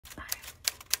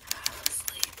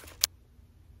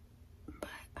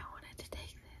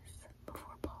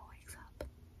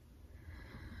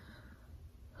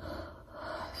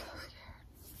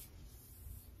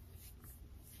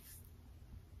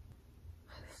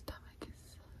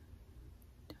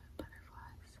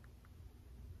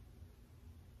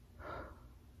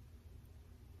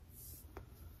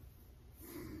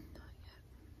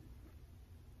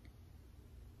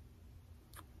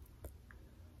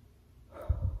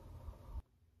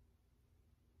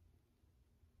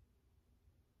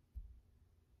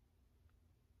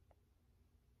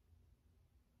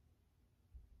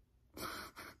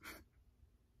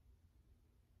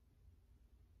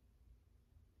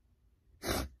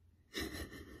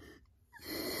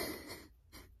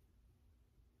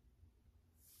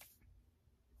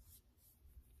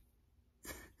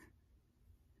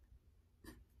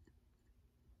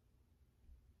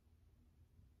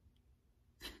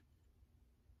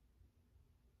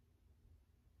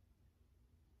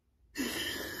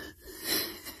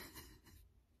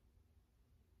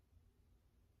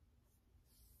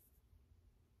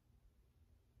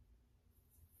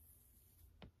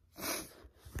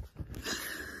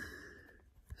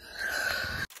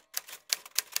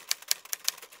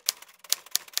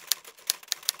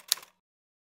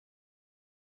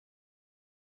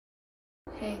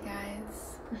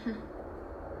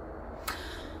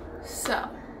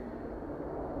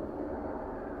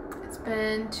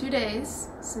been 2 days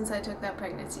since I took that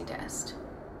pregnancy test.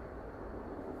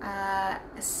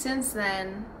 Since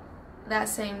then, that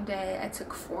same day, I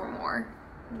took 4 more.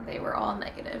 They were all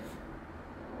negative.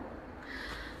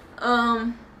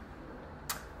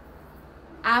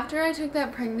 After I took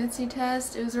that pregnancy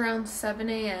test, it was around 7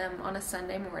 a.m. on a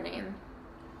Sunday morning.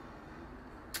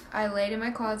 I laid in my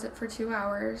closet for 2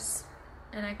 hours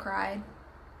and I cried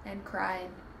and cried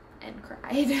and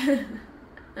cried.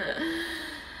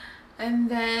 And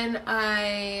then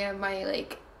my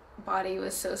body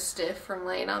was so stiff from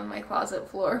laying on my closet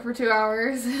floor for 2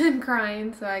 hours and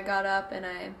crying, so I got up and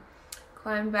I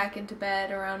climbed back into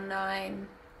bed around 9.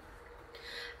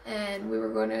 And we were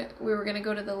gonna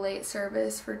go to the late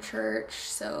service for church,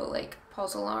 so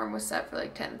Paul's alarm was set for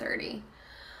 10:30.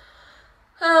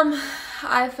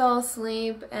 I fell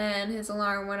asleep and his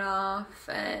alarm went off,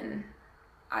 and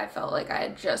I felt like I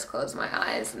had just closed my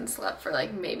eyes and slept for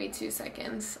maybe 2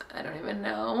 seconds. I don't even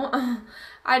know.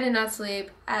 I did not sleep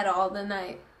at all the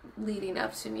night leading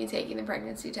up to me taking the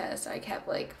pregnancy test. I kept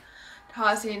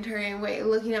tossing and turning,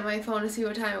 looking at my phone to see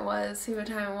what time it was,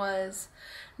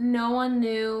 No one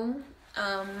knew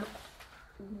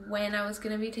when I was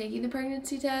going to be taking the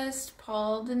pregnancy test.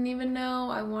 Paul didn't even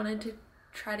know. I wanted to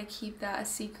try to keep that a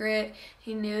secret.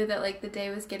 He knew that the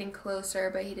day was getting closer,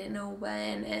 but he didn't know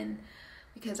when, and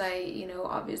because I,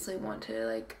 obviously want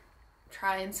to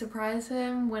try and surprise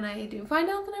him when I do find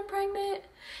out that I'm pregnant.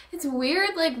 It's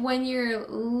weird when you're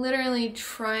literally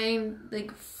trying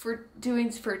for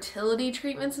doing fertility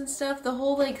treatments and stuff, the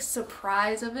whole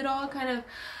surprise of it all kind of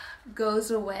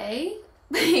goes away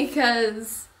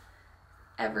because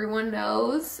everyone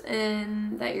knows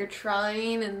and that you're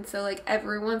trying, and so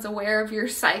everyone's aware of your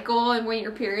cycle and when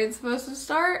your period's supposed to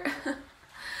start.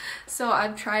 So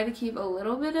I've tried to keep a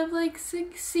little bit of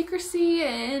secrecy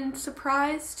and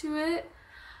surprise to it.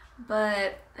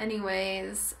 But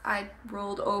anyways, I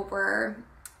rolled over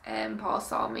and Paul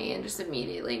saw me and just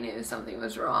immediately knew something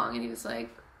was wrong, and he was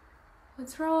like,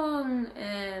 "What's wrong?"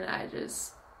 And I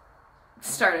just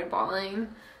started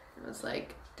bawling. It was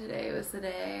today was the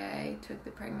day I took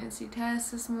the pregnancy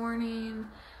test this morning,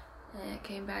 and it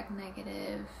came back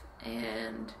negative,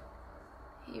 and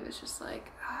he was just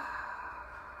like, ah.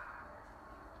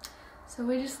 So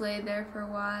we just laid there for a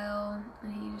while,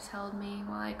 and he just held me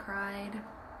while I cried.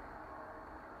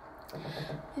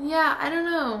 And yeah, I don't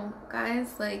know,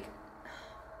 guys,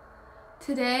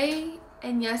 today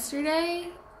and yesterday,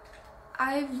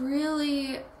 I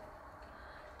really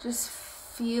just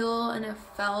feel and have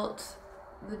felt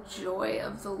the joy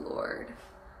of the Lord.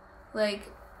 I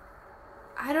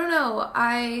don't know,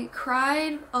 I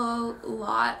cried a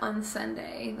lot on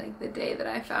Sunday, the day that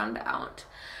I found out.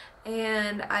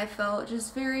 And I felt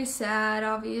just very sad,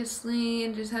 obviously,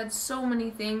 and just had so many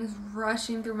things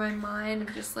rushing through my mind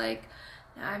of just I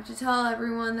have to tell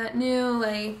everyone that knew,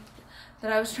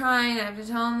 that I was trying, I have to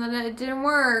tell them that it didn't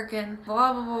work, and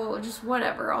blah, blah, blah, just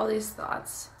whatever, all these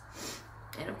thoughts.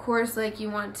 And of course, I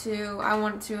want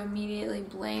to immediately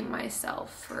blame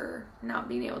myself for not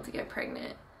being able to get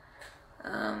pregnant.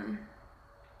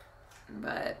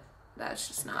 But that's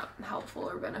just not helpful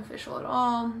or beneficial at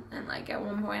all. And at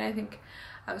one point I think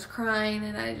I was crying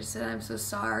and I just said, "I'm so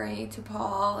sorry" to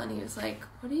Paul, and he was like,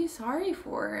 "What are you sorry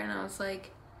for?" And I was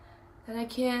like, "That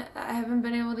I haven't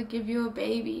been able to give you a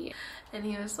baby." And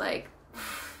he was like,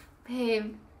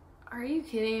 "Babe, are you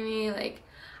kidding me?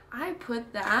 I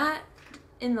put that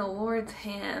in the Lord's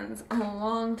hands a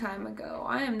long time ago.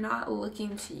 I am not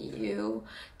looking to you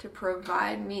to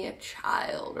provide me a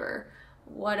child or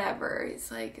whatever." He's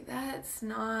like, "That's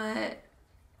not,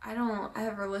 I don't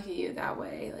ever look at you that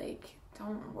way.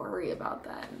 Don't worry about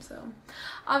that." And so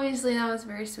obviously that was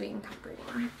very sweet and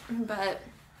comforting, but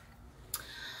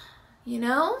it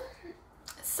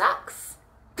sucks.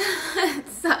 It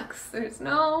sucks. There's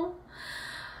no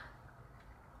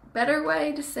better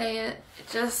way to say it. It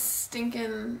just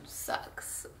stinking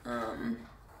sucks.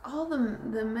 All the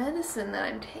medicine that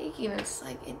I'm taking, it's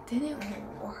it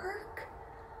didn't work.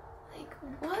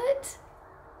 What?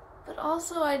 But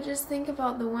also I just think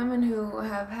about the women who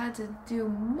have had to do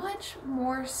much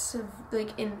more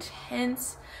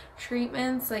intense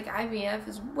treatments. IVF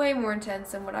is way more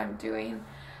intense than what I'm doing,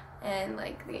 and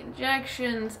the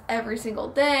injections every single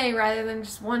day rather than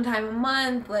just one time a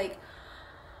month.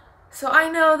 So I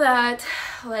know that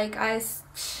I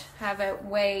have it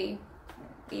way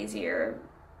easier,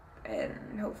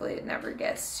 and hopefully it never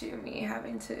gets to me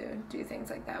having to do things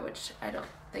like that, which I don't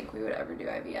think we would ever do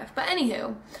IVF. But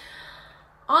anywho,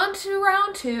 on to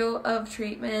round 2 of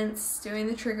treatments, doing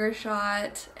the trigger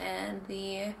shot and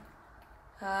the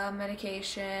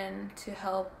medication to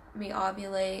help me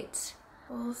ovulate.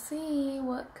 we'll see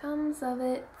what comes of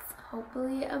it.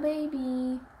 Hopefully a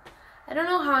baby. I don't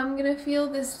know how I'm gonna feel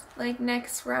this like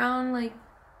next round, like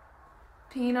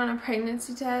being on a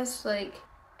pregnancy test. Like,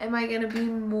 am I gonna be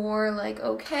more like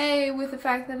okay with the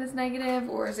fact that it's negative,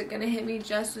 or is it gonna hit me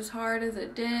just as hard as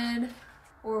it did,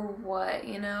 or what,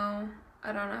 you know?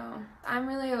 I don't know. I'm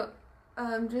really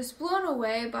just blown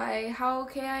away by how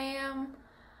okay I am.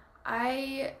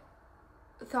 I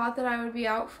thought that I would be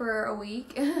out for a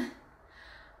week.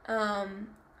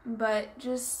 But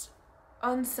just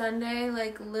on Sunday,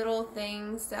 like little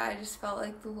things that I just felt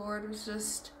like the Lord was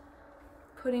just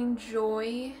putting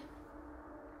joy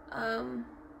in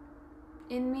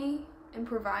me and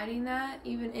providing that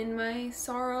even in my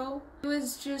sorrow. It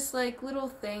was just like little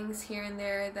things here and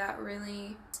there that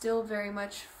really still very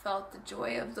much felt the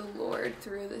joy of the Lord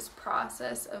through this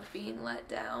process of being let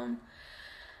down.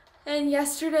 And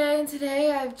yesterday and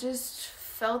today I've just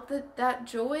felt that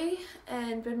joy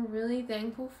and been really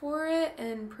thankful for it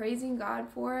and praising God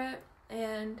for it.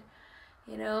 And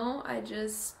you know,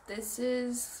 this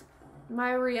is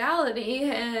my reality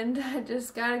and I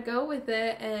just gotta go with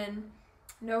it, and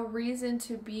no reason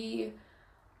to be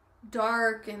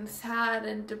dark and sad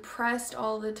and depressed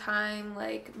all the time.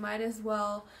 Like, might as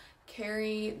well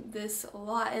carry this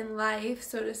lot in life,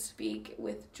 so to speak,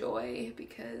 with joy,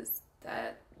 because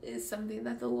that is something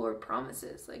that the Lord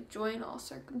promises, like joy in all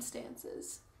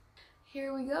circumstances.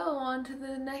 Here we go, on to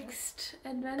the next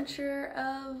adventure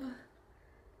of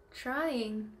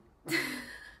trying.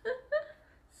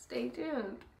 Stay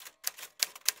tuned.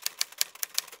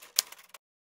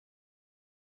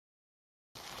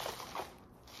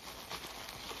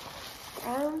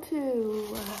 Round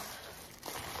 2.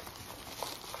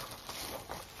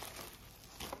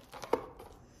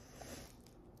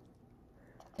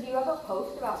 Do you have a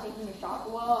post about taking a shot?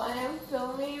 Well, I am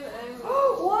filming.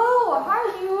 Whoa!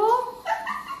 Hi, you.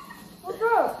 What's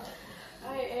up?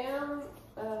 I am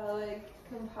like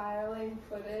compiling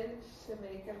footage to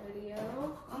make a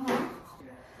video.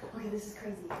 Okay, this is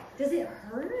crazy. Does it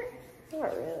hurt?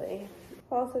 Not really.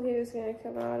 Paul said he was gonna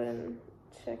come out and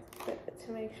check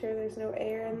to make sure there's no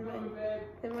air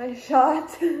in my shot.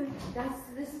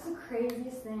 This is the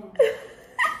craziest thing.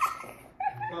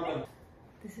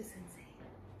 This is insane.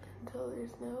 Until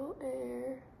there's no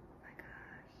air. Oh my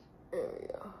gosh. There we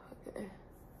go. Okay.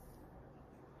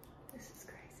 This is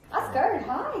crazy. Oscar,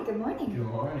 hi. Good morning. Good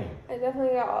morning. I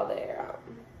definitely got all the air out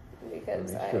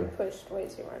because I pushed way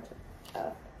too much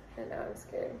up, and now I'm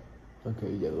scared. Okay,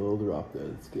 you got a little drop there.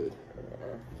 That's good.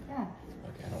 Yeah.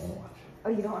 Okay, I don't want to watch. Oh,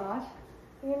 you don't want to watch?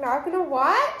 You're not gonna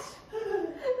watch?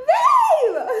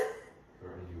 Babe! Or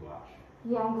did you watch?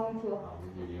 Yeah, I'm going to. You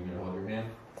gonna hold your hand?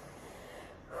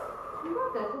 You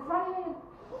got this. It's not even.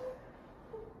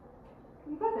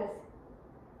 You got this.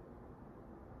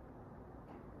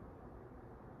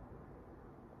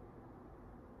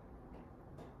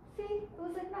 See? It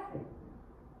was like nothing.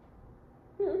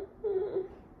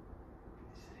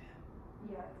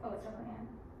 Yeah. Oh, it's on my hand.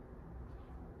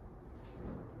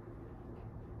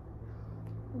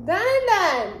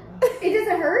 Done! It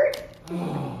doesn't hurt?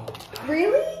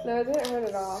 Really? No, it didn't hurt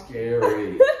at all.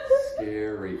 Scary.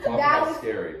 Scary. Talk That about was-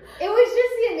 scary. It was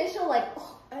just the initial, like,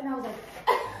 oh, and I was like,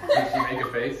 Did she make a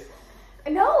face?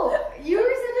 no, you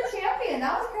were such a champion.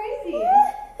 That was crazy.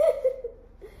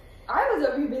 I was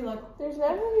over here being like, There's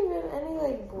never even any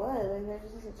like blood. Like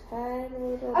there's just a tiny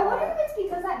little bit. I wonder if it's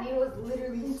because that needle was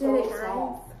literally so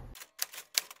soft.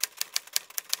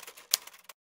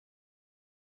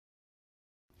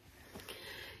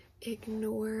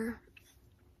 Ignore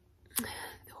the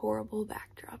horrible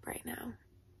backdrop right now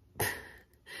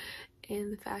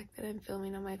and the fact that I'm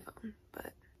filming on my phone.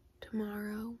 But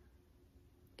tomorrow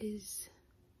is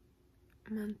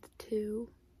month 2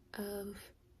 of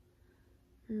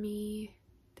me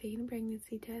taking a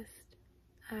pregnancy test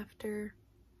after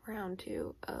round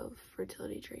 2 of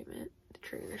fertility treatment, the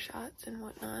trigger shots and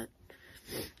whatnot,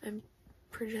 and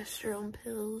progesterone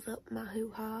pills up my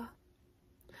hoo-ha.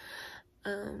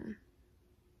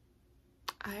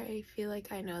 I feel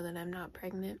like I know that I'm not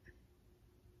pregnant,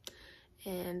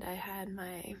 and I had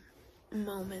my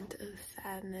moment of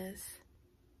sadness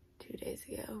 2 days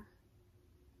ago,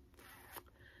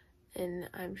 and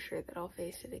I'm sure that I'll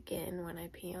face it again when I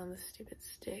pee on the stupid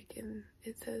stick and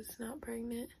it says not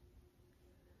pregnant.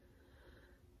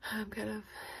 I'm kind of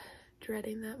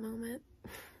dreading that moment.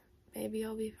 Maybe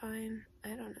I'll be fine, I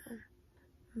don't know,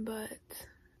 but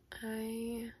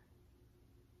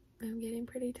I'm getting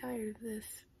pretty tired of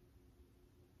this.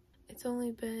 It's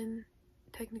only been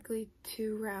technically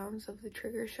 2 rounds of the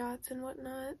trigger shots and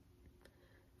whatnot,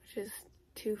 which is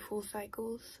 2 full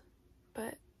cycles,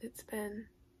 but it's been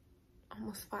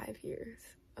almost 5 years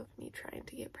of me trying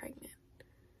to get pregnant.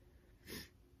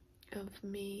 Of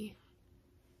me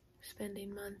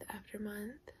spending month after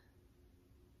month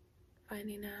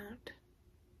finding out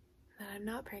that I'm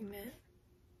not pregnant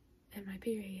and my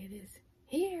period is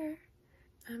here.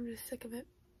 I'm just sick of it.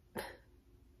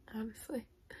 Honestly.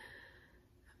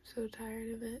 I'm so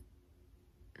tired of it.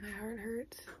 My heart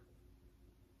hurts.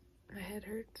 My head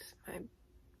hurts. My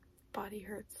body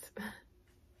hurts.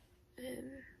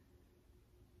 And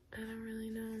I don't really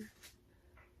know.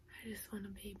 I just want a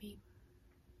baby.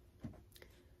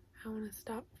 I want to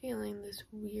stop feeling this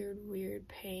weird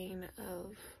pain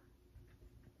of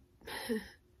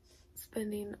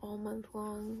spending all month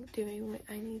long doing what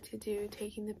I need to do,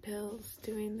 taking the pills,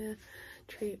 doing the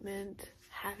treatment,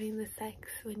 having the sex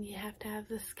when you have to have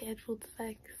the scheduled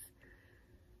sex,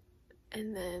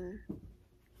 and then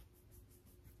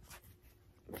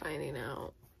finding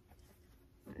out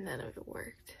none of it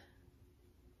worked.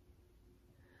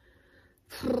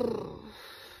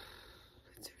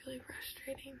 It's really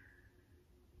frustrating.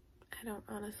 I don't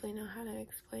honestly know how to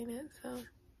explain it, so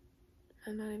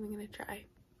I'm not even gonna try.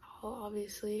 I'll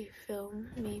obviously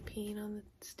film me peeing on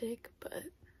the stick, but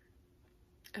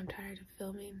I'm tired of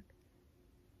filming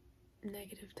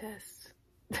negative tests.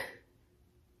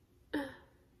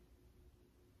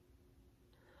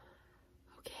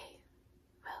 Okay,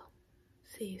 well,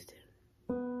 see you soon.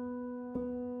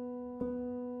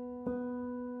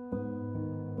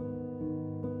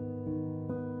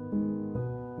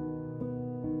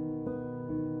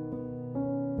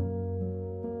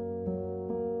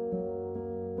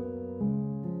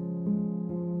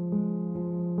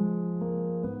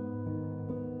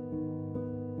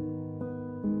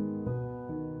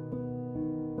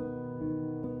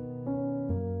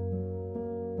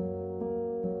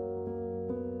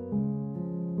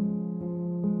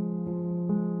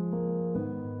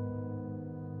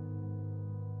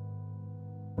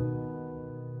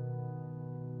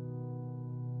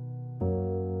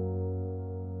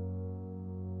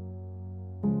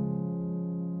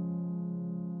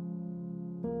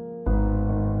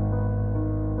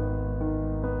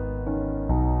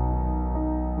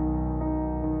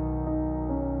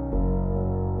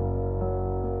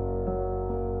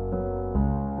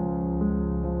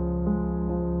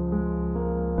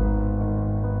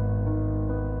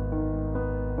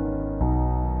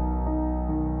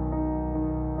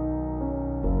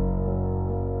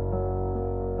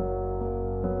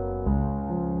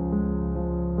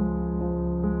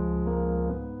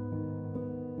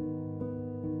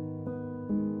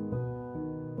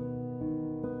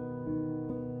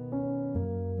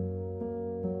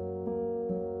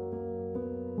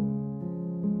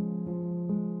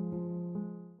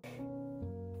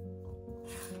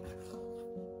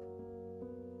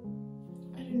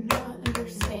 do not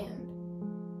understand.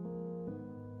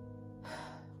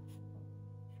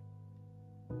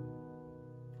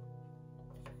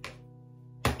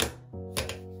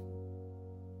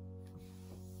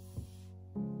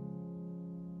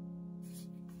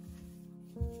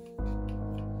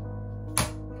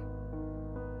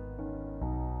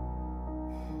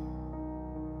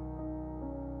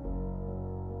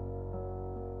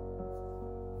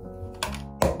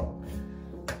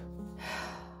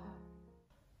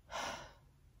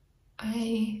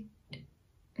 I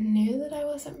knew that I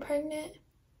wasn't pregnant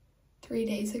 3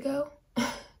 days ago.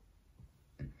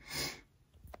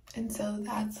 And so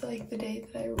that's like the day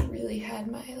that I really had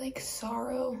my like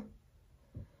sorrow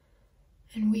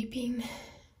and weeping.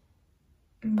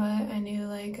 But I knew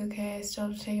like, okay, I still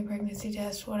have to take a pregnancy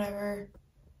test, whatever,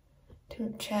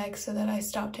 to check so that I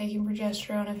stop taking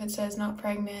progesterone if it says not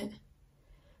pregnant,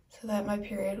 so that my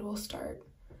period will start.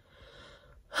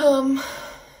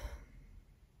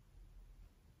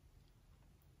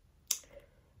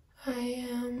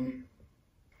 I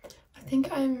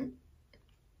think I'm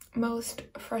most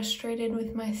frustrated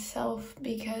with myself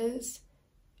because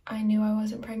I knew I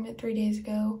wasn't pregnant 3 days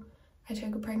ago. I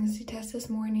took a pregnancy test this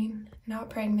morning, not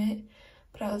pregnant,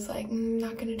 but I was like, I'm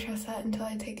not gonna trust that until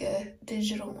I take a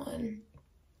digital one.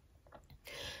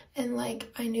 And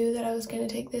like, I knew that I was gonna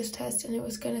take this test and it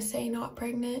was gonna say not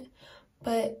pregnant,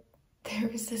 but there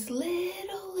was this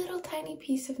little tiny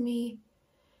piece of me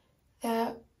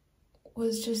that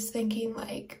was just thinking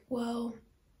like, well,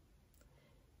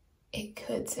 it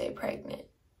could say pregnant.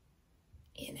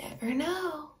 You never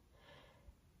know.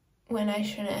 When I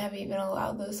shouldn't have even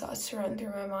allowed those thoughts to run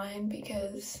through my mind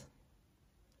because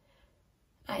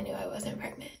I knew I wasn't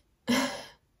pregnant.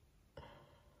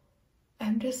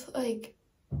 I'm just like,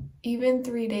 even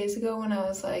 3 days ago when I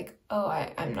was like, oh,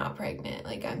 I'm not pregnant.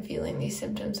 Like, I'm feeling these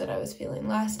symptoms that I was feeling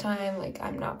last time. Like,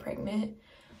 I'm not pregnant.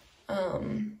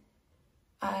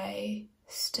 I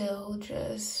still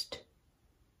just,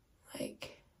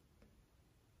 like,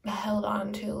 held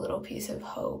on to a little piece of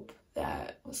hope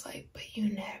that was like, but you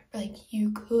never, like,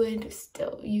 you could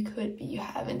be, you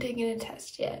haven't taken a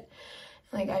test yet.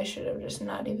 Like, I should have just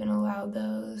not even allowed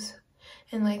those.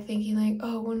 And, like, thinking, like,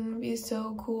 oh, wouldn't it be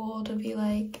so cool to be,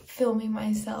 like, filming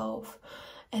myself,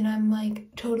 and I'm,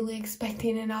 like, totally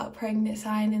expecting a not pregnant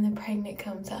sign, and the pregnant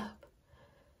comes up.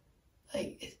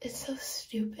 Like, it's so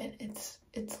stupid.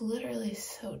 It's literally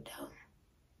so dumb.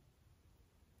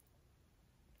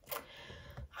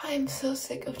 I'm so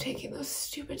sick of taking those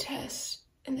stupid tests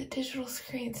and the digital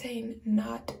screen saying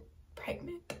not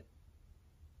pregnant.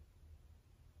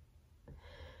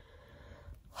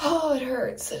 Oh, it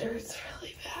hurts. It hurts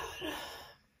really bad.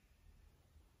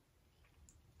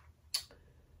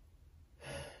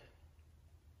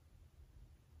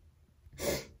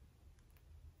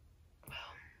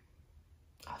 Well,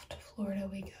 off to Florida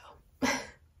we go,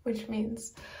 which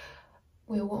means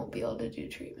we won't be able to do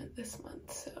treatment this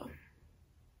month, so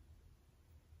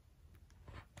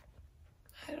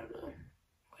I don't know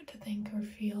what to think or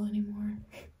feel anymore.